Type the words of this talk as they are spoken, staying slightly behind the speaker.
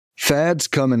Fads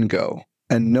come and go,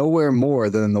 and nowhere more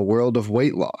than in the world of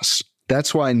weight loss.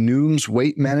 That's why Noom's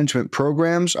weight management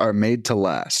programs are made to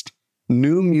last.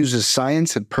 Noom uses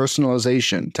science and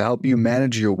personalization to help you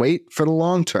manage your weight for the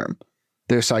long term.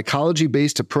 Their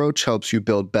psychology-based approach helps you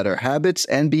build better habits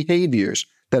and behaviors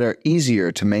that are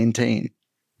easier to maintain.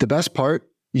 The best part?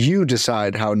 You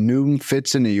decide how Noom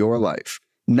fits into your life,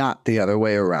 not the other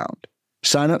way around.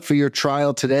 Sign up for your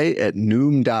trial today at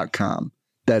Noom.com.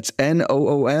 That's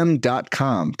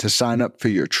Noom.com to sign up for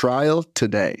your trial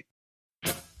today.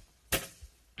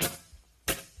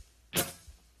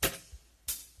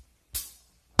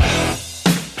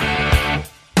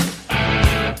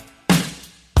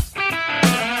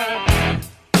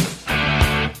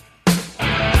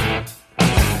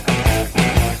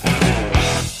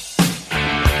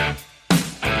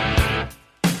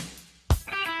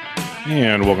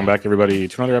 And welcome back, everybody,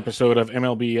 to another episode of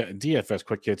MLB DFS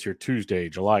Quick Hits, your Tuesday,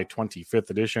 July 25th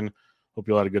edition. Hope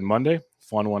you all had a good Monday.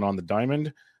 Fun one on the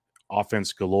diamond.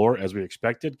 Offense galore, as we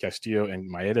expected. Castillo and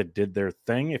Maeda did their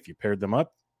thing. If you paired them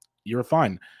up, you were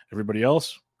fine. Everybody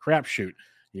else, crapshoot.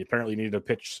 You apparently needed to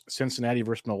pitch Cincinnati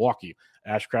versus Milwaukee.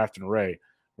 Ashcraft and Ray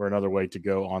were another way to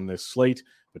go on this slate.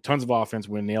 But tons of offense.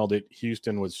 We nailed it.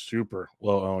 Houston was super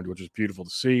low-owned, which was beautiful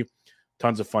to see.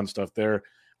 Tons of fun stuff there.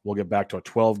 We'll get back to a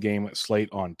 12-game slate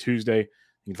on Tuesday.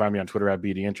 You can find me on Twitter at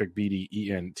BDentrek,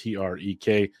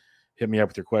 BDENTREK. Hit me up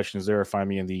with your questions there. Find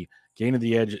me in the Gain of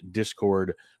the Edge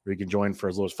Discord, where you can join for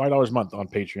as low as $5 a month on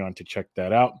Patreon to check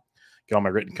that out. Get all my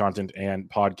written content and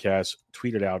podcasts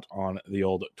tweeted out on the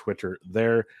old Twitter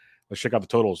there. Let's check out the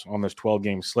totals on this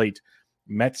 12-game slate.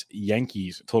 Mets,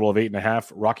 Yankees, total of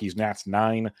 8.5. Rockies, Nats,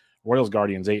 9. Royals,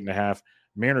 Guardians, 8.5.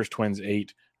 Mariners, Twins,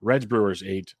 8. Reds, Brewers,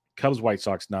 8. Cubs, White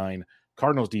Sox, 9.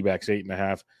 Cardinals, D-backs,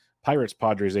 8.5. Pirates,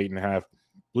 Padres, 8.5.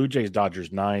 Blue Jays,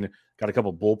 Dodgers, 9. Got a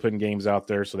couple bullpen games out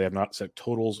there, so they have not set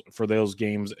totals for those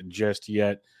games just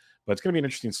yet. But it's going to be an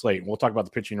interesting slate. We'll talk about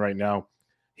the pitching right now.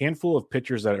 Handful of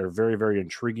pitchers that are very, very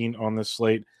intriguing on this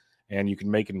slate, and you can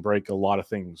make and break a lot of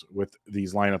things with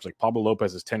these lineups. Like Pablo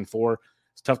Lopez is 10-4.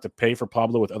 It's tough to pay for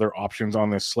Pablo with other options on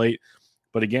this slate.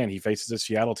 But again, he faces a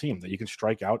Seattle team that you can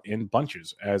strike out in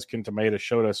bunches, as Kenta Maeda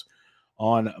showed us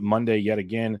on Monday yet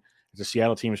again. It's a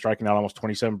Seattle team striking out almost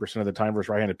 27% of the time versus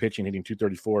right-handed pitching, hitting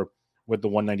 234 with the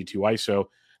 192 ISO.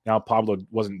 Now, Pablo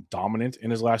wasn't dominant in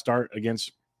his last start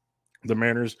against the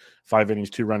Mariners. 5 innings,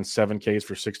 2 runs, 7 Ks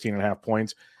for 16.5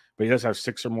 points. But he does have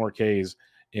 6 or more Ks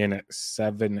in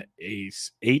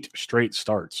 8 straight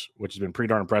starts, which has been pretty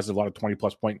darn impressive. A lot of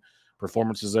 20-plus point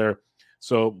performances there.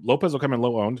 So Lopez will come in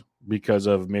low-owned because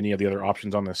of many of the other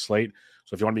options on this slate.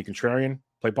 So if you want to be contrarian,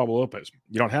 play Pablo Lopez.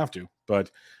 You don't have to,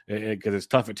 but because it's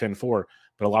tough at 10-4.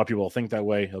 But a lot of people will think that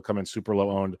way. He'll come in super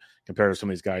low-owned compared to some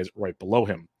of these guys right below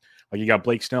him. Like you got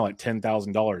Blake Snell at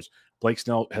 $10,000. Blake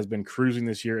Snell has been cruising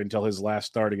this year until his last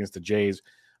start against the Jays.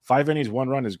 5 innings, 1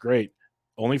 run is great.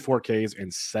 Only 4 Ks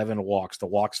and 7 walks. The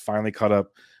walks finally caught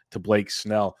up to Blake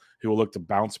Snell, who will look to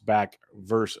bounce back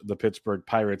versus the Pittsburgh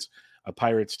Pirates, a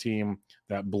Pirates team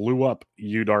that blew up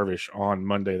Yu Darvish on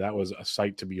Monday. That was a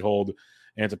sight to behold.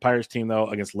 And it's a Pirates team, though,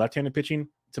 against left-handed pitching,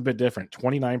 it's a bit different.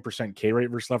 29% K rate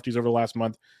versus lefties over the last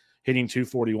month, hitting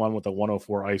 241 with a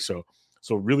 104 ISO.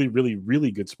 So really, really,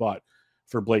 really good spot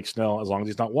for Blake Snell as long as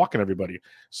he's not walking everybody.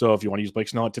 So if you want to use Blake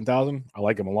Snell at 10,000, I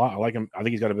like him a lot. I like him. I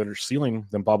think he's got a better ceiling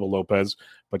than Pablo Lopez,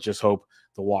 but just hope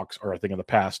the walks are a thing of the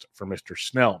past for Mr.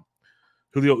 Snell.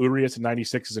 Julio Urias at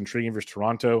 96 is intriguing versus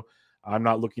Toronto. I'm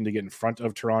not looking to get in front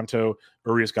of Toronto.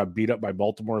 Urias got beat up by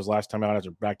Baltimore his last time out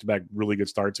after back-to-back really good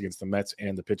starts against the Mets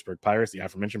and the Pittsburgh Pirates, the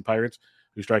aforementioned Pirates,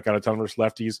 who strike out a ton versus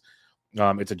lefties.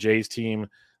 It's a Jays team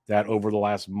that over the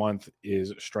last month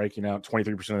is striking out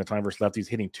 23% of the time versus lefties,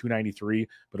 hitting 293,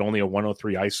 but only a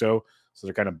 103 ISO. So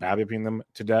they're kind of BABIPing them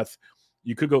to death.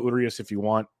 You could go Urias if you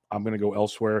want. I'm going to go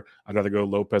elsewhere. I'd rather go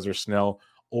Lopez or Snell,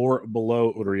 or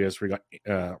below Urias, we got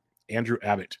Andrew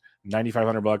Abbott,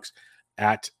 $9,500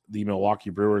 at the Milwaukee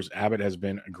Brewers. Abbott has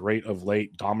been great of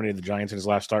late, dominated the Giants in his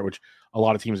last start, which a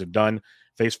lot of teams have done.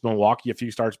 Faced Milwaukee a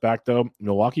few starts back, though.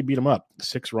 Milwaukee beat him up,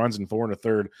 6 runs and 4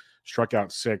 1/3, struck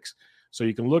out 6. So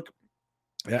you can look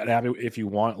at Abbott if you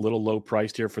want, a little low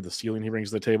priced here for the ceiling he brings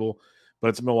to the table. But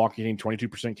it's a Milwaukee team,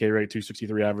 22% K rate,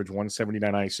 263 average,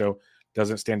 179 ISO.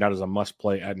 Doesn't stand out as a must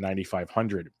play at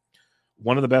 9,500.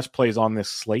 One of the best plays on this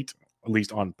slate, at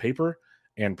least on paper,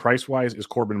 and price-wise, is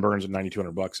Corbin Burns at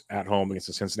 $9,200 at home against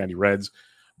the Cincinnati Reds.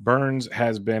 Burns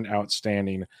has been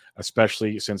outstanding,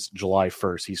 especially since July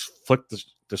 1st. He's flipped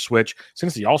the switch.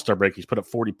 Since the All-Star break, he's put up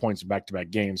 40 points in back-to-back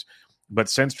games. But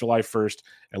since July 1st,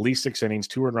 at least 6 innings,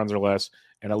 2 earned runs or less,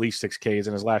 and at least 6 Ks.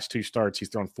 In his last 2 starts, he's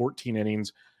thrown 14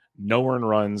 innings, no earned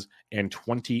runs, and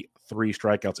 23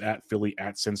 strikeouts at Philly,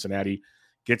 at Cincinnati.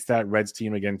 Gets that Reds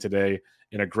team again today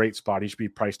in a great spot. He should be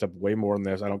priced up way more than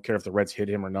this. I don't care if the Reds hit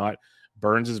him or not.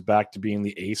 Burns is back to being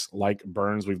the ace-like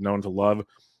Burns we've known to love.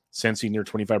 Cincy near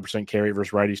 25% carry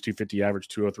versus righties, 250 average,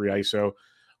 203 ISO.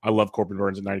 I love Corbin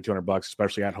Burns at $9,200,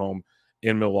 especially at home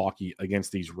in Milwaukee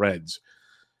against these Reds.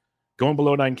 Going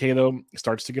below 9K, though,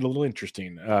 starts to get a little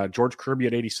interesting. George Kirby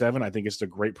at 87. I think it's a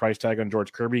great price tag on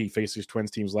George Kirby. He faced these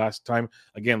Twins teams last time.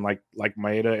 Again, like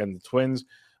Maeda and the Twins,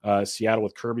 Seattle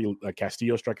with Kirby.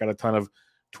 Castillo struck out a ton of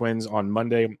Twins on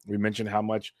Monday. We mentioned how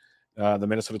much the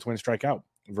Minnesota Twins strike out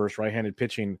versus right-handed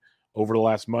pitching over the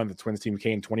last month. The Twins team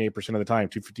came 28% of the time,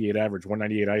 258 average,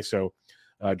 198 ISO.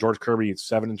 George Kirby,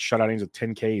 7 shutout innings with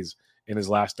 10 Ks in his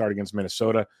last start against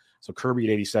Minnesota. So Kirby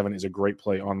at 87 is a great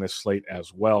play on this slate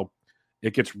as well.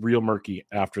 It gets real murky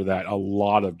after that. A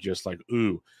lot of just like,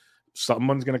 ooh,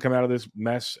 someone's going to come out of this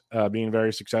mess being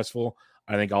very successful.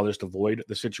 I think I'll just avoid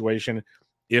the situation.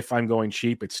 If I'm going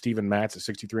cheap, it's Steven Matz at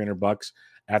 $6,300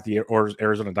 at the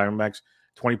Arizona Diamondbacks.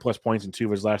 20-plus points in 2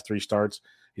 of his last 3 starts.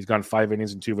 He's gone 5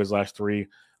 innings in 2 of his last 3,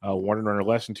 1 run or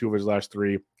less in 2 of his last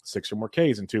 3, 6 or more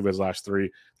Ks in 2 of his last 3.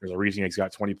 There's a reason he's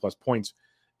got 20-plus points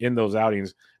in those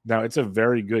outings. Now, it's a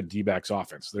very good D-backs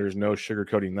offense. There's no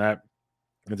sugarcoating that.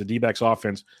 It's a D-backs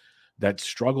offense that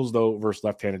struggles, though, versus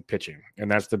left-handed pitching, and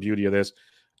that's the beauty of this.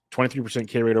 23%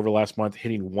 K rate over last month,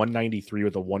 hitting 193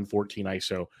 with a 114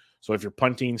 ISO. So if you're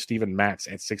punting, Steven Matz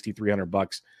at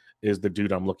 $6,300 is the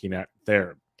dude I'm looking at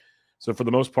there. So for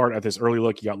the most part, at this early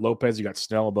look, you got Lopez, you got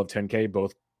Snell above 10K,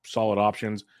 both solid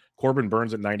options. Corbin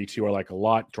Burns at 92, I like a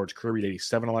lot. George Kirby at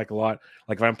 87, I like a lot.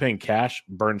 Like if I'm paying cash,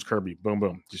 Burns, Kirby, boom,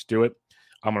 boom, just do it.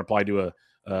 I'm going to probably do a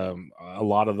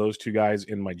lot of those two guys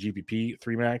in my GPP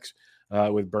 3-max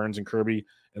with Burns and Kirby,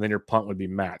 and then your punt would be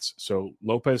Matz. So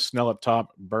Lopez, Snell up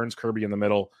top, Burns, Kirby in the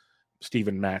middle,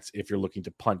 Steven Matz if you're looking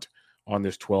to punt on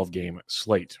this 12-game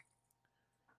slate.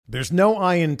 There's no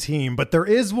I in team, but there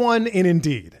is one in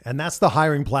Indeed, and that's the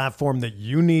hiring platform that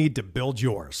you need to build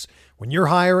yours. When you're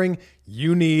hiring,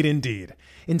 you need Indeed.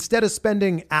 Instead of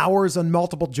spending hours on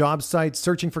multiple job sites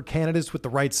searching for candidates with the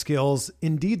right skills,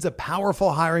 Indeed's a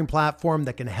powerful hiring platform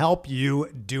that can help you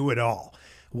do it all.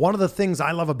 One of the things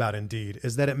I love about Indeed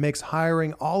is that it makes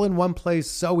hiring all in one place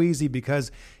so easy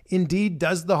because Indeed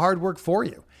does the hard work for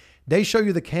you. They show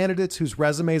you the candidates whose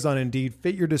resumes on Indeed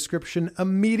fit your description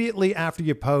immediately after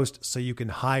you post so you can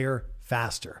hire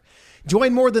faster.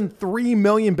 Join more than 3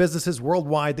 million businesses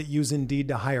worldwide that use Indeed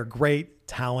to hire great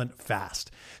talent fast.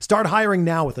 Start hiring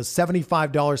now with a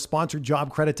 $75 sponsored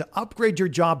job credit to upgrade your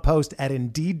job post at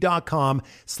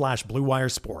Indeed.com/Blue Wire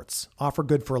Sports. Offer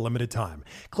good for a limited time.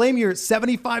 Claim your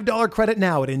 $75 credit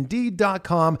now at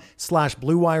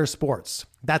Indeed.com/Blue Wire Sports.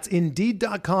 That's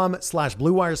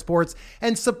Indeed.com/Blue Wire Sports,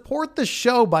 and support the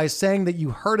show by saying that you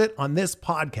heard it on this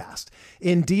podcast.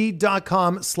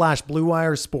 Indeed.com/Blue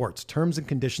Wire Sports. Terms and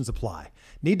conditions apply.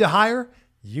 Need to hire?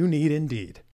 You need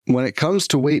Indeed. When it comes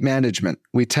to weight management,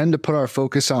 we tend to put our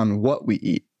focus on what we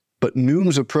eat, but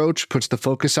Noom's approach puts the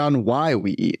focus on why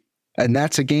we eat, and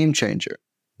that's a game changer.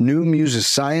 Noom uses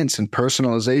science and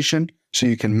personalization so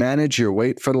you can manage your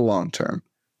weight for the long term.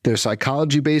 Their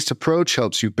psychology-based approach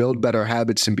helps you build better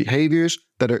habits and behaviors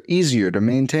that are easier to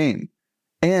maintain.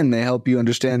 And they help you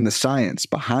understand the science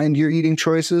behind your eating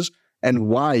choices and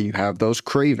why you have those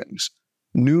cravings.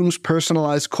 Noom's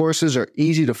personalized courses are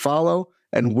easy to follow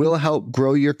and will help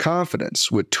grow your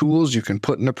confidence with tools you can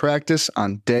put into practice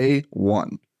on day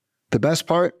one. The best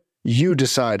part? You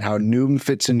decide how Noom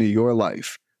fits into your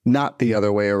life, not the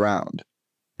other way around.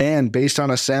 And based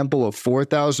on a sample of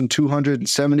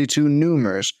 4,272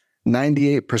 Noomers,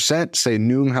 98% say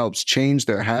Noom helps change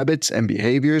their habits and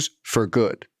behaviors for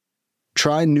good.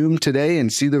 Try Noom today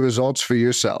and see the results for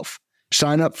yourself.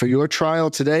 Sign up for your trial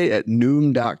today at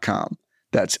Noom.com.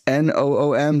 That's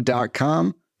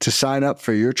Noom.com to sign up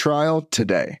for your trial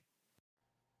today.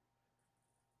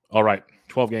 All right,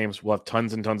 12 games. We'll have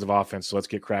tons and tons of offense, so let's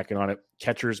get cracking on it.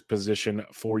 Catcher's position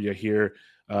for you here.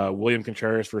 William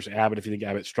Contreras versus Abbott. If you think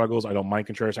Abbott struggles, I don't mind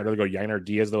Contreras. I'd rather go Yainer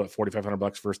Diaz, though, at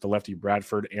 $4,500 versus the lefty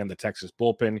Bradford and the Texas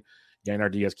bullpen.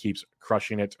 Yainer Diaz keeps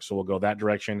crushing it, so we'll go that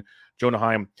direction. Jonah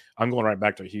Heim, I'm going right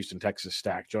back to a Houston, Texas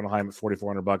stack. Jonah Heim at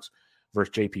 $4,400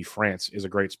 versus JP France is a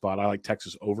great spot. I like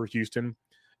Texas over Houston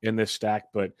in this stack,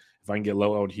 but if I can get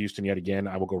low on Houston yet again,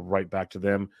 I will go right back to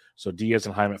them. So Diaz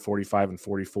and Heim at 45 and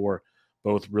 44,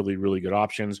 both really, really good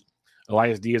options.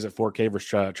 Elias Diaz at 4K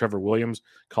versus Trevor Williams.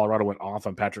 Colorado went off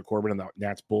on Patrick Corbin and the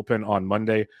Nats bullpen on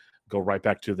Monday. Go right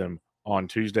back to them on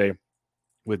Tuesday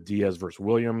with Diaz versus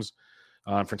Williams.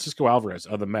 Francisco Alvarez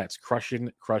of the Mets,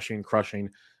 crushing.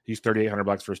 He's $3,800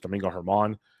 versus Domingo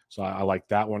Germán. So I like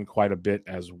that one quite a bit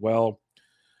as well.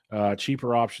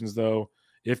 Cheaper options, though.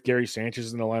 If Gary Sanchez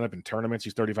is in the lineup in tournaments,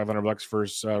 he's $3,500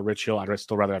 versus Rich Hill. I'd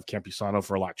still rather have Campusano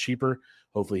for a lot cheaper.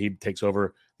 Hopefully he takes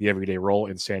over the everyday role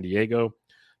in San Diego.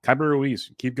 Kyber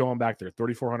Ruiz, keep going back there.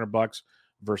 $3,400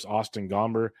 versus Austin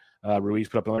Gomber. Ruiz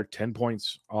put up another 10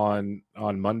 points on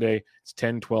Monday. It's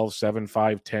 10, 12, 7,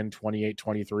 5, 10, 28,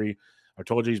 23. I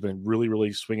told you he's been really,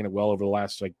 really swinging it well over the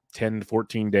last 10 to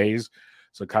 14 days.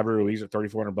 So Kyber Ruiz at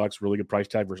 $3,400, really good price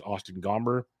tag versus Austin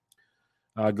Gomber.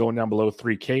 Going down below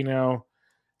 3K now.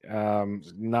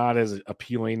 Not as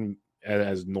appealing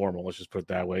as normal. Let's just put it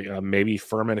that way. Maybe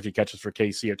Furman if he catches for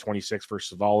KC at 26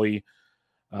 versus Savali.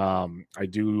 I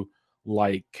do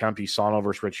like Campusano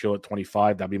versus Rich Hill at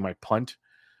 25. That'd be my punt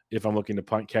if I'm looking to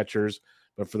punt catchers.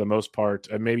 But for the most part,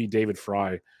 maybe David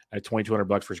Fry at $2,200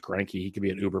 versus Greinke. He could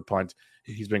be an uber punt.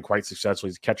 He's been quite successful.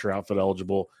 He's catcher outfield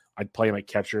eligible. I'd play him at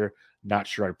catcher. Not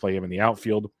sure I'd play him in the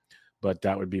outfield, but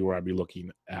that would be where I'd be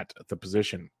looking at the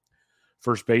position.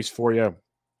 First base for you.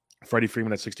 Freddie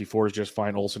Freeman at 64 is just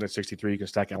fine. Olsen at 63. You can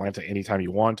stack Atlanta anytime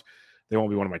you want. They won't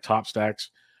be one of my top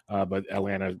stacks, but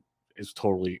Atlanta is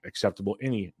totally acceptable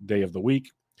any day of the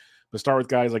week. But start with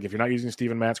guys like if you're not using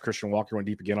Steven Matz, Christian Walker went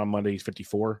deep again on Monday. He's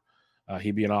 54.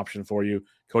 He'd be an option for you.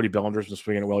 Cody Bellinger's been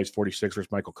swinging it well. He's 46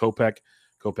 versus Michael Kopech.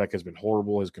 Kopech has been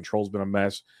horrible. His control's been a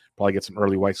mess. Probably get some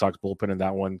early White Sox bullpen in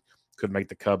that one. Could make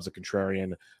the Cubs a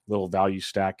contrarian little value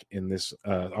stack in this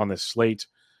on this slate.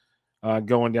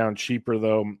 Going down cheaper,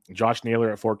 though, Josh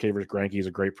Naylor at 4K versus Greinke is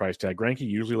a great price tag. Greinke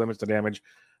usually limits the damage,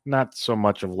 not so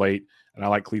much of late. And I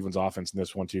like Cleveland's offense in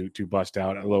this one to bust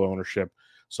out at low ownership.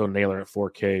 So Naylor at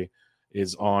 4K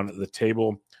is on the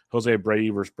table. Jose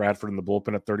Brady versus Bradford in the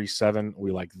bullpen at 37.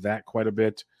 We like that quite a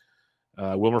bit.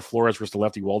 Wilmer Flores versus the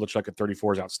lefty Waldichuk at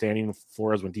 34 is outstanding.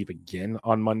 Flores went deep again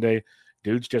on Monday.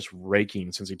 Dude's just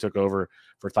raking since he took over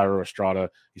for Thairo Estrada.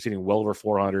 He's hitting well over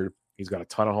 400. He's got a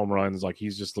ton of home runs.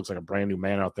 He's just looks like a brand new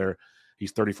man out there.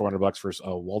 He's $3,400 versus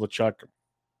Waldichuk.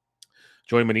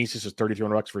 Joey Meneses is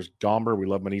 $3,300 versus Gomber. We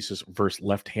love Meneses versus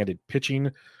left-handed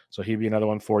pitching, so he'd be another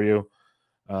one for you.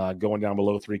 Going down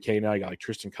below 3K now, you got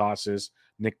Tristan Casas,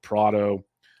 Nick Prado,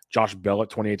 Josh Bell at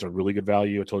 28 is a really good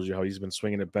value. I told you how he's been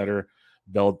swinging it better.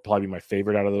 Bell would probably be my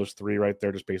favorite out of those three right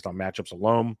there, just based on matchups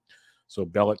alone. So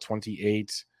Bell at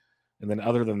 28. And then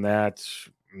other than that,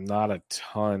 not a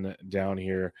ton down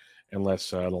here unless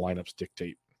the lineups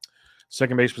dictate.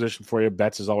 Second base position for you,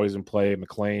 Betts is always in play.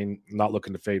 McLean, not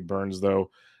looking to fade Burns, though.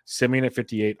 Simeon at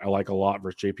 58, I like a lot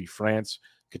versus JP France.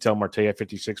 Ketel Marte at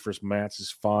 56 versus Matz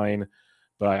is fine,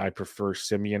 but I prefer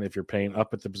Simeon if you're paying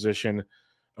up at the position.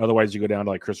 Otherwise, you go down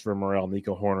to Christopher Morel,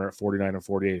 Nico Horner at 49 and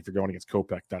 48. If you're going against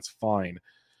Kopech, that's fine.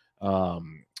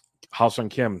 Ha-Seong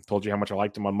Kim, told you how much I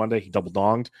liked him on Monday. He double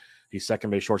donged. He's second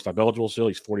base shortstop eligible still.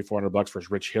 He's $4,400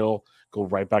 versus Rich Hill. Go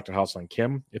right back to Ha-Seong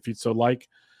Kim if you'd so like.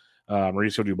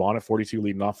 Mauricio Dubon at 42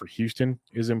 leading off for Houston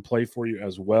is in play for you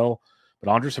as well.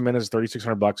 But Andres Jimenez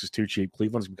 $3,600 is too cheap.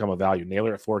 Cleveland's become a value.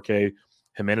 Naylor at 4K,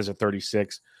 Jimenez at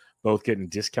 36, both getting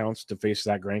discounts to face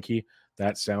Zach Greinke.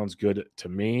 That sounds good to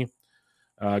me.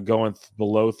 Going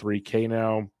below 3K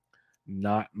now,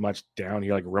 not much down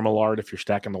here. Remillard, if you're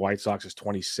stacking the White Sox, is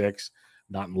 26.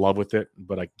 Not in love with it,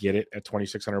 but I get it at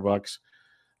 $2,600.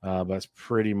 But that's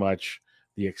pretty much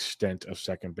the extent of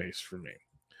second base for me.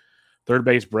 Third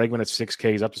base, Bregman at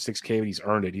 6K. He's up to 6K, but he's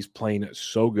earned it. He's playing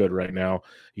so good right now.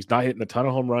 He's not hitting a ton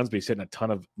of home runs, but he's hitting a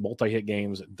ton of multi-hit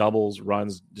games, doubles,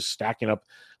 runs, just stacking up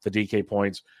the DK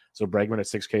points. So Bregman at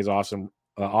 6K is awesome.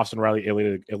 Austin Riley,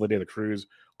 Ellie de la Cruz,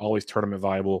 always tournament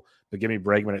viable. But give me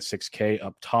Bregman at 6K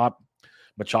up top.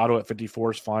 Machado at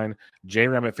 54 is fine.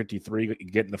 J-Ram at 53,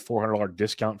 getting the $400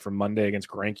 discount from Monday against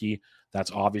Greinke.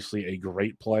 That's obviously a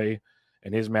great play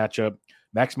in his matchup.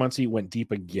 Max Muncy went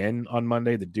deep again on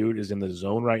Monday. The dude is in the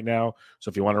zone right now. So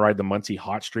if you want to ride the Muncy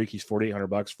hot streak, he's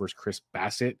 $4,800 versus Chris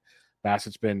Bassett.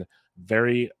 Bassett's been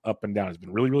very up and down. It's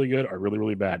been really, really good or really,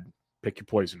 really bad. Pick your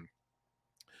poison.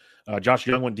 Josh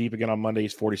Young went deep again on Monday.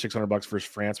 He's $4,600 versus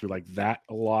France. We like that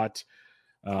a lot.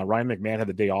 Ryan McMahon had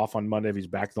the day off on Monday. If he's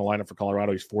back in the lineup for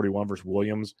Colorado, he's 41 versus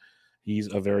Williams. He's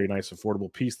a very nice,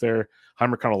 affordable piece there.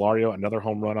 Heimer Candelario, another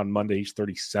home run on Monday. He's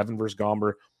 37 versus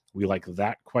Gomber. We like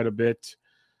that quite a bit.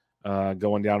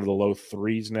 Going down to the low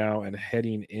threes now and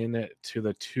heading in to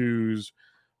the twos.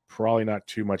 Probably not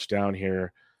too much down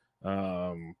here.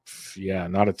 Yeah,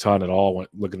 not a ton at all.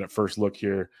 Looking at first look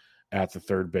here at the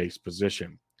third base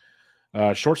position.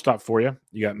 Shortstop for you.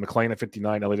 You got McLean at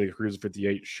 59, Ellie de la Cruz at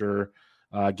 58. Sure.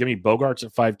 Give me Bogarts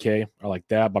at 5K. I like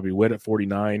that. Bobby Witt at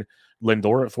 49.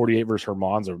 Lindor at 48 versus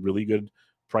Herman's a really good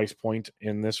price point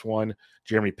in this one.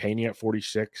 Jeremy Pena at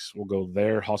 46. We'll go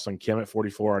there. Ha-Seong Kim at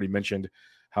 44. Already mentioned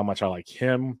how much I like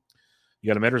him. You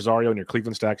got Ahmed Rosario in your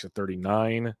Cleveland stacks at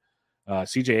 39.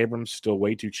 CJ Abrams still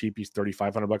way too cheap. He's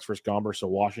 $3,500 versus Gomber. So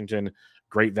Washington,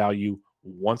 great value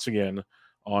once again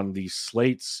on the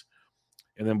slates.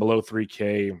 And then below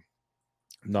 3K,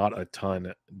 not a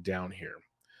ton down here.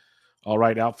 All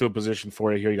right, outfield position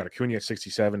for you here. You got Acuna at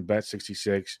 67, Bet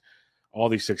 66. All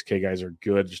these 6K guys are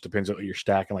good. Just depends on what you're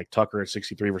stacking. Like Tucker at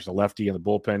 63 versus a lefty, and the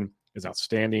bullpen is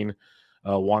outstanding.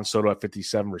 Juan Soto at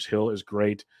 57 versus Hill is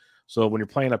great. So when you're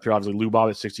playing up here, obviously Lou Bob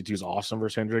at 62 is awesome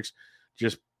versus Hendricks.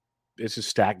 It's just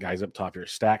stack guys up top here.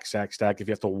 Stack. If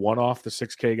you have to one-off the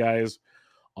 6K guys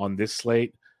on this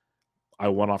slate, I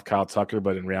one-off Kyle Tucker,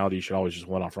 but in reality, you should always just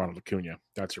one-off Ronald Acuna.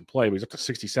 That's your play. But he's up to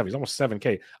 67. He's almost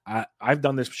 7K. I've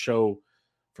done this show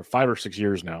for 5 or 6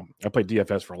 years now. I played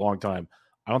DFS for a long time.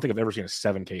 I don't think I've ever seen a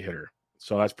 7K hitter.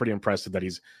 So that's pretty impressive that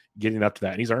he's getting up to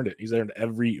that. And he's earned it. He's earned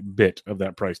every bit of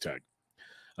that price tag.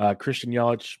 Christian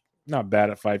Yelich, not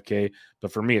bad at 5K.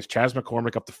 But for me, it's Chas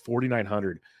McCormick up to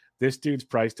 4,900. This dude's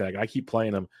price tag, I keep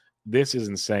playing him. This is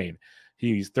insane.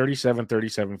 He's 37,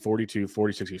 42,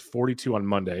 46. He's 42 on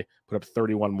Monday, put up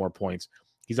 31 more points.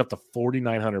 He's up to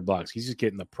 $4,900. He's just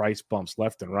getting the price bumps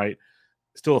left and right.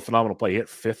 Still a phenomenal play. He hit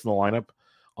 5th in the lineup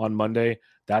on Monday.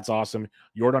 That's awesome.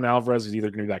 Yordan Alvarez is either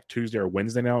going to be back Tuesday or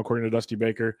Wednesday now, according to Dusty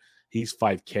Baker. He's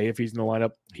 5K if he's in the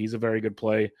lineup. He's a very good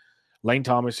play. Lane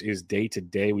Thomas is day to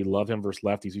day. We love him versus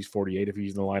lefties. He's 48 if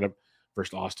he's in the lineup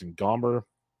versus Austin Gomber.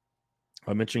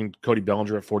 I mentioned Cody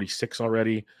Bellinger at 46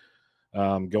 already.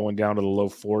 Going down to the low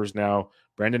 4s now.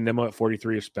 Brandon Nimmo at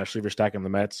 43, especially if you're stacking the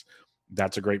Mets.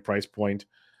 That's a great price point.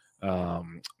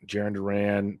 Jarren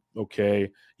Duran,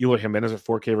 okay. Eloy Jimenez at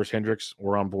 4K versus Hendricks.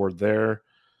 We're on board there.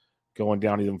 Going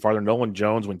down even farther, Nolan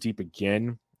Jones went deep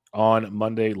again on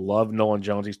Monday. Love Nolan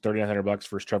Jones. He's $3,900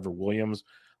 versus Trevor Williams.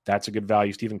 That's a good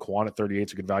value. Stephen Kwan at 38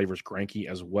 is a good value versus Greinke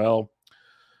as well.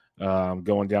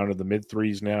 Going down to the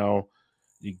mid-3s now.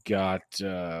 You got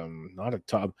not a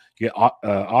top. You get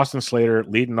Austin Slater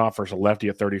leading off versus a lefty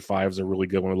at 35 is a really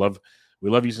good one. We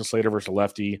love using Slater versus a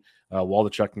lefty.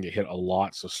 Waldichuk can get hit a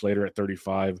lot, so Slater at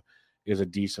 35 is a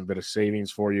decent bit of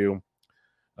savings for you.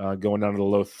 Going down to the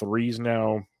low 3s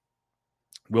now.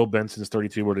 Will Benson's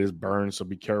 32, where it is Burns, so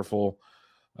be careful.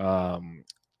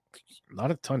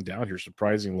 Not a ton down here,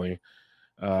 surprisingly.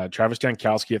 Travis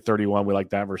Stankowski at 31. We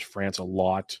like that versus France a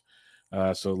lot.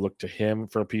 So look to him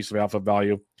for a piece of alpha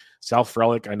value. Sal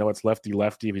Frelick, I know it's lefty.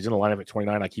 If he's in the lineup at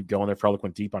 29, I keep going there. Frelick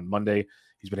went deep on Monday.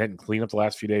 He's been hitting cleanup the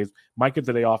last few days. Might get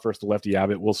the day off versus the lefty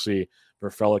Abbott. We'll see. For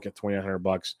Frelick at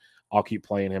 $2,900, I'll keep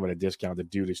playing him at a discount. The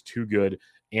dude is too good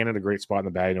and in a great spot in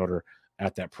the batting order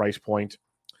at that price point.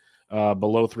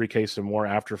 Below 3K, some more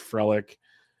after Frelick.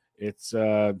 It's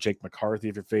Jake McCarthy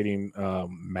if you're fading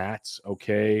Mats.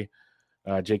 Okay.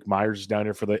 Jake Myers is down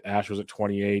here for the Astros at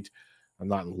 28. I'm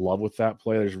not in love with that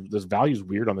play. There's value's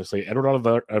weird on this.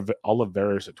 Edward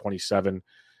Olivares at 27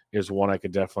 is one I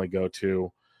could definitely go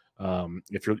to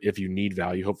if you need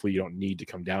value. Hopefully you don't need to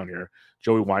come down here.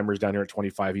 Joey Weimer's down here at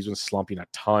 25. He's been slumping a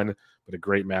ton, but a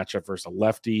great matchup versus a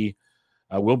lefty.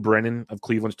 Will Brennan of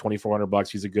Cleveland's $2,400.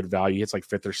 He's a good value. He hits like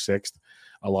 5th or 6th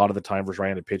a lot of the time versus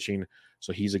right-handed pitching,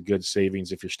 so he's a good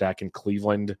savings if you're stacking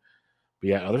Cleveland. But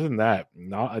yeah, other than that,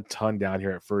 not a ton down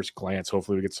here at first glance.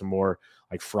 Hopefully we get some more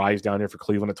like Fries down here for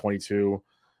Cleveland at 22.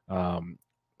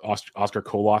 Oscar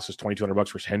Colas is $2,200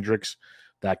 versus Hendricks.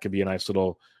 That could be a nice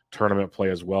little tournament play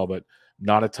as well, but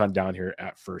not a ton down here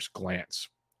at first glance.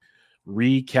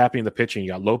 Recapping the pitching,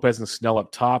 you got Lopez and Snell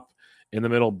up top. In the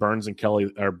middle, Burns and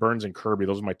Kirby.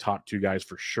 Those are my top 2 guys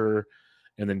for sure.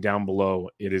 And then down below,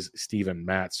 it is Steven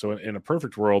Matz. So in a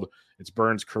perfect world, it's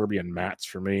Burns, Kirby, and Matz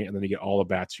for me. And then you get all the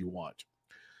bats you want.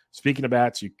 Speaking of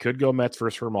bats, you could go Mets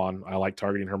versus Herman. I like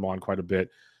targeting Herman quite a bit.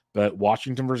 But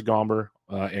Washington versus Gomber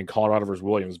and Colorado versus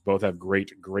Williams both have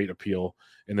great appeal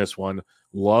in this one.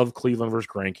 Love Cleveland versus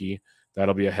Greinke.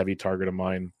 That'll be a heavy target of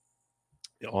mine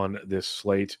on this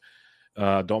slate.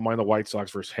 Don't mind the White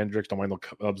Sox versus Hendricks. Don't mind the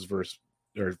Cubs versus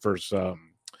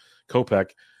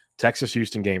Kopech.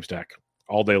 Texas-Houston game stack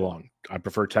all day long. I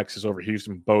prefer Texas over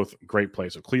Houston. Both great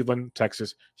plays. So Cleveland,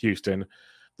 Texas, Houston.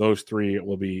 Those 3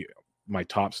 will be my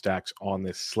top stacks on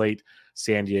this slate.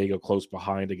 San Diego close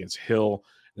behind against Hill.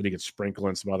 Then you can sprinkle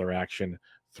in some other action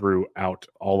throughout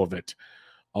all of it.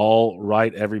 All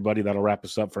right, everybody. That'll wrap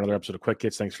us up for another episode of Quick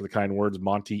Hits. Thanks for the kind words,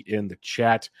 Monty, in the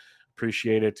chat.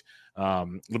 Appreciate it.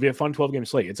 It'll be a fun 12-game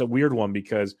slate. It's a weird one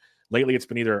because lately it's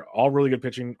been either all really good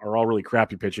pitching or all really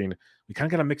crappy pitching. We kind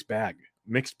of got a mixed bag.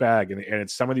 And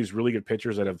it's some of these really good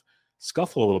pitchers that have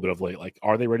scuffled a little bit of late. Like,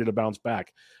 are they ready to bounce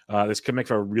back? This could make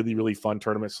for a really, really fun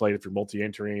tournament slate if you're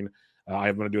multi-entering.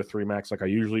 I'm going to do a 3-max like I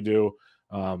usually do.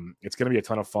 It's going to be a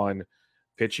ton of fun.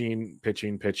 Pitching.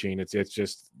 It's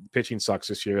just pitching sucks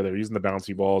this year. They're using the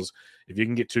bouncy balls. If you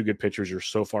can get two good pitchers, you're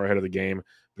so far ahead of the game.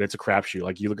 But it's a crapshoot.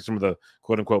 Like you look at some of the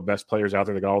quote unquote best players out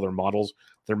there, they got all their models.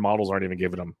 Their models aren't even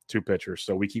giving them two pitchers.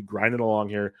 So we keep grinding along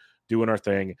here, doing our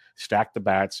thing, stack the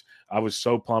bats. I was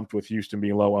so pumped with Houston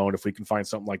being low owned. If we can find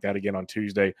something like that again on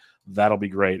Tuesday, that'll be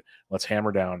great. Let's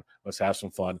hammer down. Let's have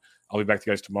some fun. I'll be back to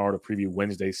you guys tomorrow to preview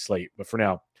Wednesday's slate. But for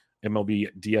now,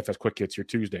 MLB DFS Quick Hits, your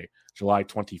Tuesday, July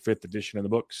 25th edition in the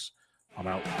books. I'm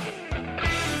out.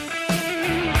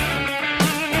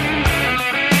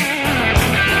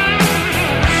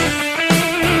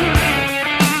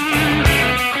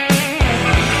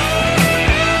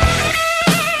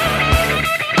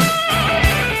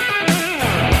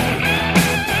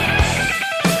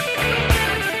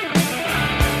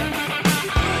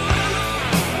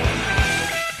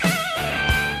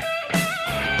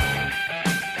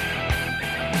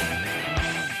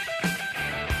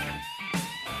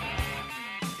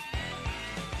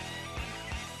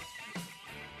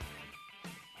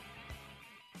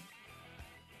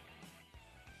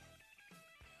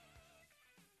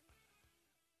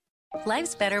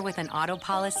 Life's better with an auto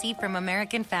policy from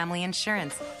American Family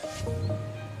Insurance.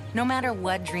 No matter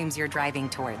what dreams you're driving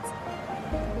towards.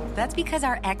 That's because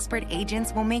our expert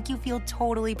agents will make you feel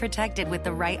totally protected with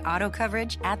the right auto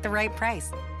coverage at the right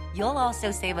price. You'll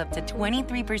also save up to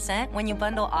 23% when you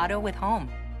bundle auto with home.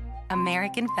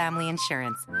 American Family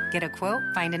Insurance. Get a quote,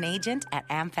 find an agent at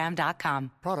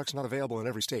amfam.com. Products not available in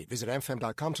every state. Visit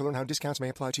amfam.com to learn how discounts may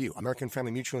apply to you. American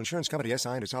Family Mutual Insurance Company, SI,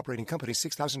 and its operating company,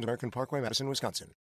 6000 American Parkway, Madison, Wisconsin.